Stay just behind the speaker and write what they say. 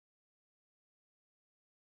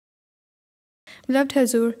Beloved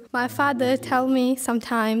Hudhur, my father told me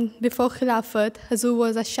sometime before Khilafat, Hudhur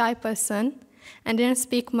was a shy person and didn't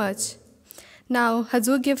speak much. Now,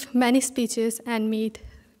 Hudhur gives many speeches and meet.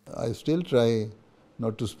 I still try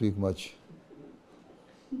not to speak much.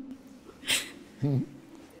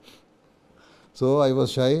 So I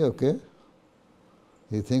was shy, okay.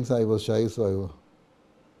 He thinks I was shy, so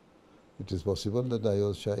it is possible that I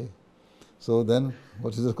was shy. So then,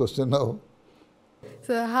 what is the question now?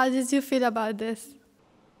 So how did you feel about this?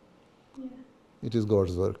 It is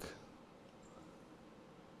God's work.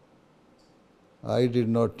 I did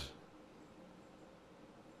not,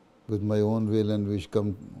 with my own will and wish,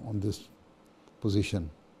 come on this position.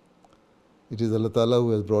 It is Allah Ta'ala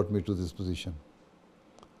who has brought me to this position.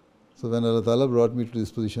 So when Allah Ta'ala brought me to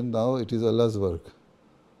this position, now it is Allah's work.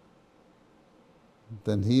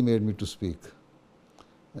 Then He made me to speak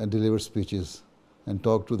and deliver speeches and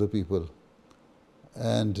talk to the people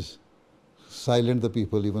and silent the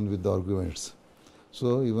people even with the arguments.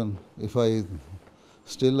 So even if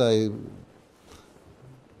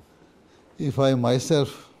I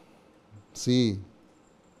myself see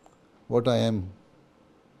what I am,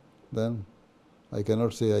 then I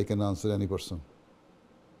cannot say I can answer any person.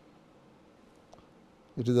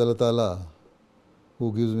 It is Allah Ta'ala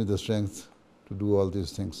who gives me the strength to do all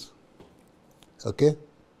these things. Okay?